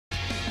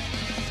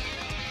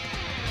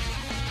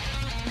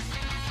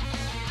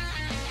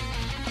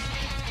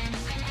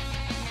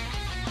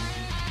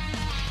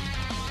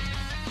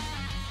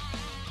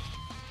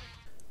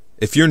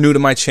If you're new to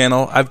my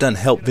channel, I've done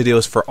help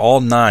videos for all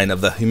 9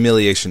 of the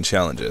humiliation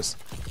challenges,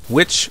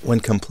 which,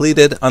 when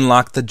completed,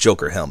 unlock the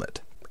Joker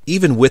helmet.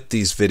 Even with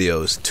these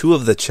videos, 2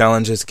 of the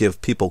challenges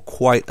give people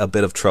quite a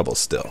bit of trouble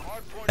still,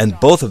 and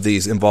both of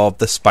these involve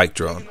the spike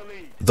drone.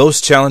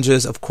 Those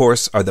challenges, of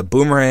course, are the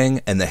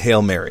boomerang and the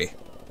Hail Mary.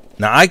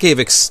 Now, I gave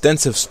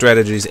extensive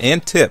strategies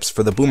and tips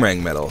for the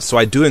boomerang medal, so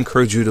I do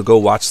encourage you to go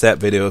watch that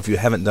video if you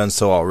haven't done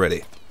so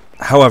already.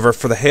 However,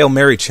 for the Hail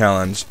Mary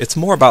challenge, it's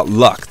more about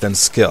luck than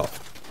skill.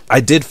 I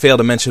did fail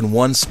to mention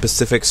one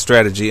specific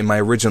strategy in my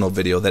original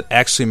video that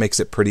actually makes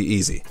it pretty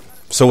easy.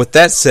 So with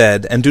that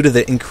said, and due to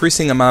the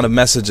increasing amount of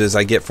messages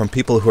I get from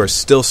people who are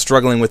still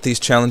struggling with these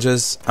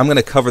challenges, I'm going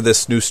to cover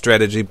this new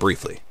strategy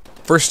briefly.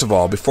 First of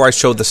all, before I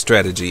show the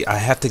strategy, I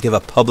have to give a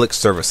public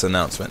service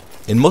announcement.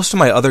 In most of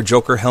my other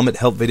Joker helmet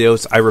help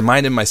videos, I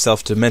reminded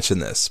myself to mention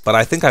this, but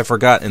I think I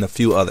forgot in a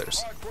few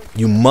others.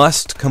 You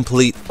must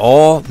complete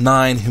all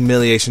 9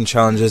 humiliation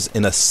challenges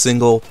in a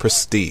single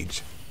prestige.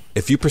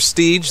 If you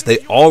prestige, they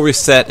all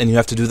reset and you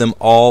have to do them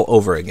all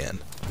over again.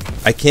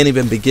 I can't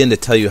even begin to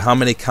tell you how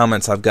many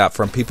comments I've got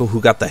from people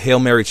who got the Hail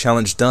Mary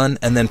challenge done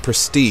and then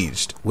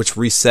prestiged, which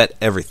reset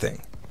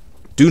everything.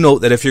 Do note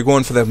that if you're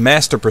going for the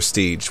Master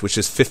Prestige, which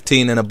is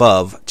 15 and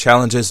above,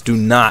 challenges do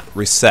not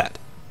reset.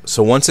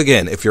 So once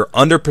again, if you're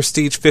under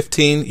Prestige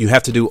 15, you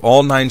have to do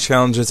all 9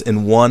 challenges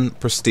in one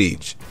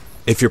Prestige.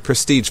 If you're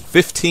Prestige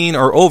 15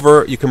 or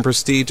over, you can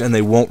Prestige and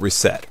they won't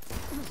reset.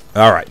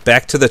 Alright,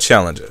 back to the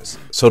challenges.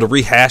 So to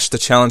rehash the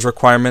challenge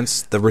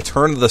requirements, the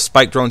Return of the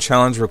Spike Drone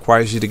challenge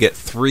requires you to get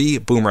 3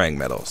 boomerang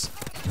medals.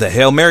 The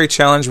Hail Mary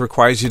challenge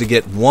requires you to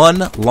get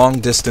 1 long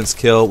distance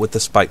kill with the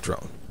spike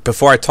drone.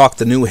 Before I talk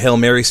the new Hail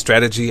Mary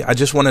strategy, I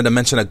just wanted to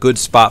mention a good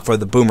spot for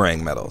the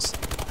boomerang medals.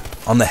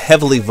 On the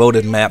heavily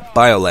voted map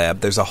Biolab,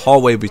 there's a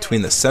hallway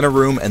between the center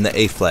room and the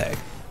A flag.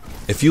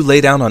 If you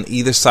lay down on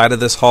either side of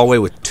this hallway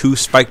with 2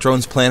 spike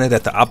drones planted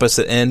at the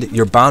opposite end,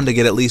 you're bound to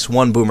get at least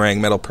 1 boomerang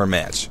medal per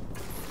match.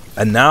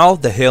 And now,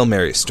 the Hail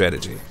Mary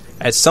strategy.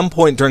 At some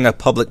point during a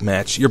public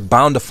match, you're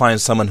bound to find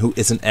someone who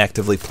isn't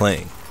actively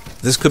playing.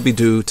 This could be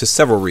due to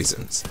several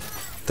reasons.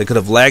 They could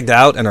have lagged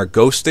out and are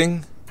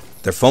ghosting,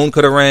 their phone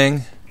could have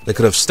rang, they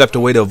could have stepped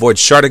away to avoid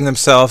sharding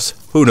themselves,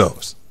 who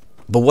knows.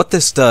 But what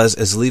this does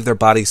is leave their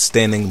bodies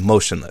standing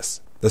motionless.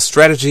 The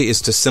strategy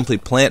is to simply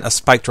plant a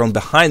spike drone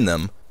behind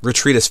them,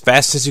 retreat as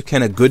fast as you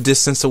can a good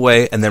distance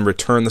away, and then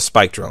return the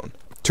spike drone.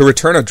 To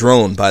return a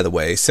drone, by the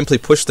way, simply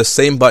push the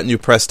same button you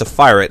pressed to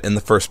fire it in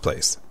the first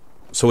place.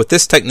 So with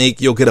this technique,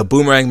 you'll get a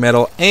boomerang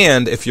medal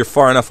and, if you're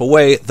far enough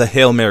away, the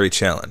Hail Mary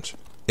challenge.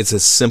 It's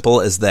as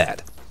simple as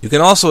that. You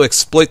can also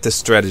exploit this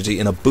strategy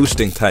in a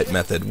boosting type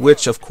method,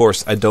 which of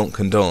course I don't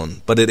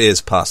condone, but it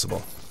is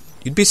possible.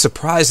 You'd be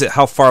surprised at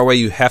how far away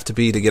you have to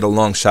be to get a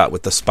long shot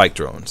with the spike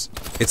drones.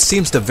 It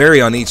seems to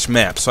vary on each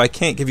map, so I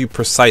can't give you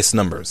precise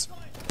numbers.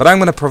 But I'm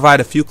going to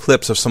provide a few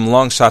clips of some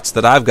long shots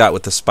that I've got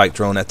with the spike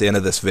drone at the end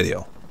of this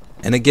video.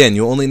 And again,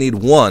 you only need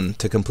 1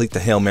 to complete the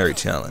Hail Mary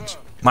challenge.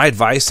 My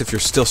advice, if you're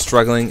still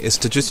struggling, is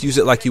to just use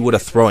it like you would a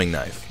throwing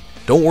knife.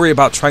 Don't worry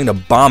about trying to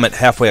bomb it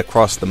halfway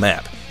across the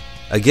map.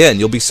 Again,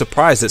 you'll be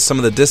surprised at some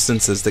of the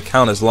distances that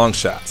count as long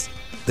shots.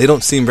 They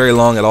don't seem very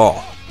long at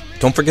all.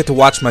 Don't forget to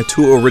watch my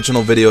 2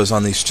 original videos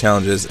on these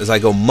challenges as I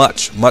go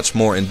much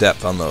more in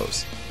depth on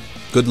those.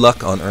 Good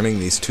luck on earning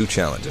these 2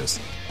 challenges.